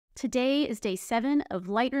Today is day 7 of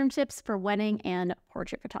Lightroom tips for wedding and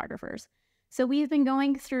portrait photographers. So we've been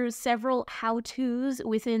going through several how-tos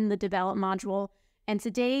within the develop module, and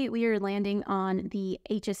today we are landing on the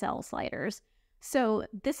HSL sliders. So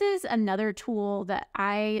this is another tool that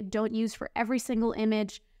I don't use for every single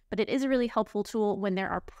image, but it is a really helpful tool when there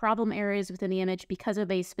are problem areas within the image because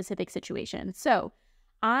of a specific situation. So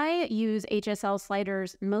I use HSL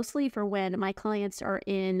sliders mostly for when my clients are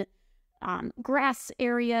in grass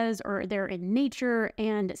areas or they're in nature,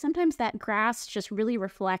 and sometimes that grass just really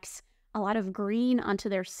reflects a lot of green onto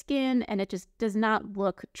their skin and it just does not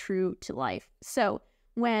look true to life. So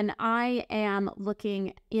when I am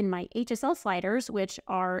looking in my HSL sliders, which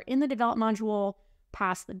are in the develop module,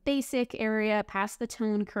 past the basic area, past the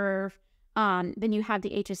tone curve, then you have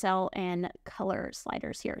the HSL and color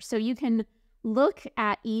sliders here. So you can look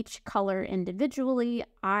at each color individually.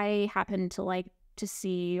 I happen to like to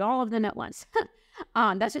see all of them at once.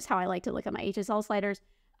 That's just how I like to look at my HSL sliders.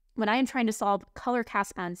 When I am trying to solve color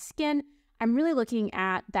cast on skin, I'm really looking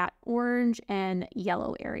at that orange and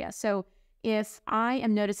yellow area. So if I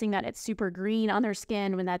am noticing that it's super green on their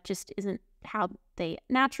skin when that just isn't how they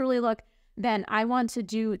naturally look, then I want to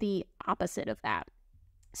do the opposite of that.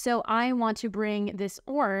 So I want to bring this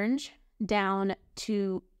orange down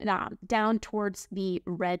towards the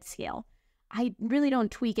red scale. I really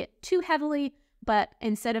don't tweak it too heavily, but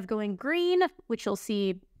instead of going green, which you'll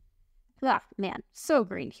see, man, so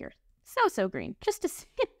green here. So green. Let's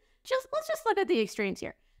just look at the extremes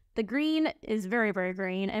here. The green is very, very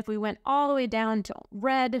green. If we went all the way down to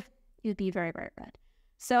red, it'd be very, very red.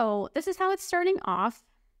 So this is how it's starting off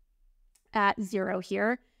at 0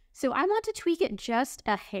 here. So I want to tweak it just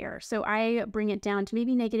a hair. So I bring it down to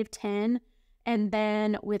maybe -10. And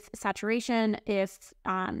then with saturation, if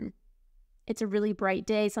it's a really bright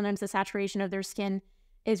day, sometimes the saturation of their skin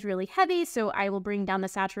is really heavy. So I will bring down the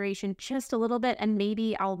saturation just a little bit, and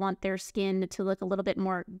maybe I'll want their skin to look a little bit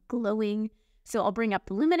more glowing. So I'll bring up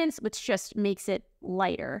the luminance, which just makes it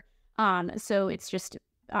lighter. So it's just,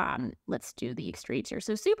 let's do the extremes here.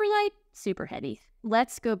 So super light, super heavy.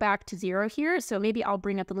 Let's go back to 0 here. So maybe I'll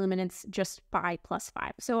bring up the luminance just by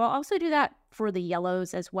 +5. So I'll also do that for the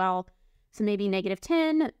yellows as well. So maybe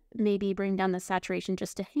 -10, maybe bring down the saturation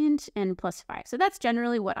just a hint, and +5. So that's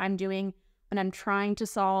generally what I'm doing when I'm trying to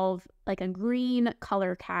solve like a green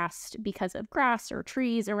color cast because of grass or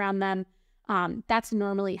trees around them. That's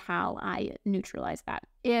normally how I neutralize that.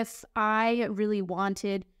 If I really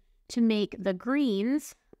wanted to make the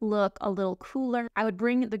greens look a little cooler, I would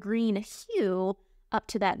bring the green hue up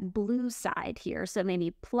to that blue side here. So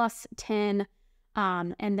maybe +10.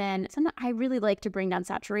 And then I really like to bring down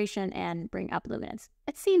saturation and bring up luminance.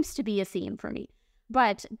 It seems to be a theme for me,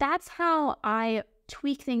 but that's how I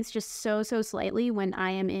tweak things just so slightly when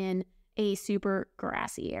I am in a super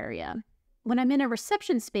grassy area. When I'm in a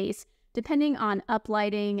reception space, depending on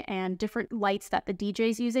uplighting and different lights that the DJ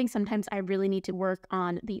is using, sometimes I really need to work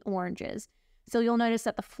on the oranges. So you'll notice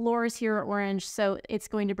that the floors here are orange, so it's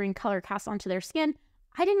going to bring color cast onto their skin.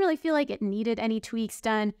 I didn't really feel like it needed any tweaks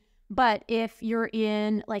done. But if you're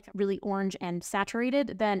in like really orange and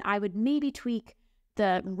saturated, then I would maybe tweak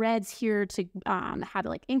the reds here to have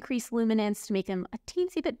like increased luminance to make them a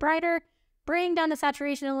teensy bit brighter, bring down the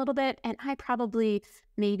saturation a little bit, and I probably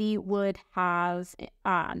maybe would have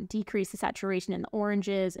decreased the saturation in the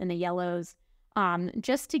oranges and the yellows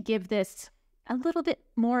just to give this a little bit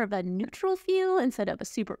more of a neutral feel instead of a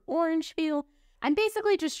super orange feel. I'm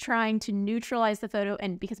basically just trying to neutralize the photo,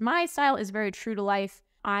 and because my style is very true to life,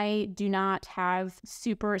 I do not have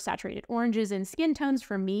super saturated oranges in skin tones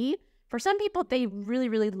for me. For some people, they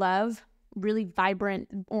really love really vibrant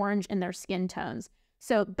orange in their skin tones.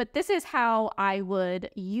 So, but this is how I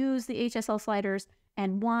would use the HSL sliders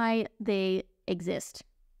and why they exist.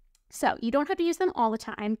 So you don't have to use them all the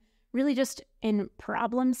time. Really just in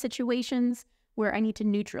problem situations where I need to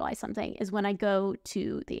neutralize something is when I go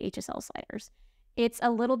to the HSL sliders. It's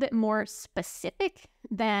a little bit more specific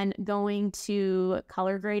than going to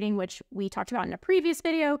color grading, which we talked about in a previous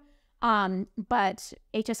video. But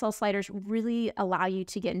HSL sliders really allow you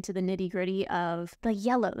to get into the nitty-gritty of the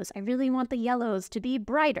yellows. I really want the yellows to be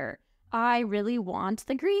brighter. I really want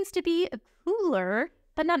the greens to be cooler,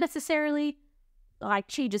 but not necessarily like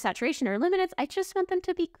change the saturation or luminance. I just want them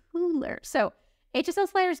to be cooler. So HSL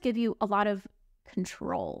sliders give you a lot of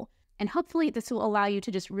control. And hopefully this will allow you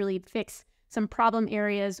to just really fix some problem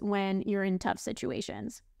areas when you're in tough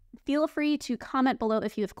situations. Feel free to comment below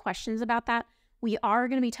if you have questions about that. We are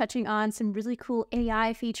going to be touching on some really cool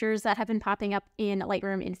AI features that have been popping up in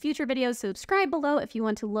Lightroom in future videos. So subscribe below if you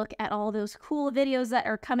want to look at all those cool videos that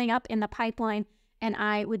are coming up in the pipeline and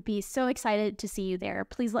I would be so excited to see you there.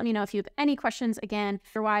 Please let me know if you have any questions again.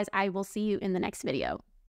 Otherwise, I will see you in the next video.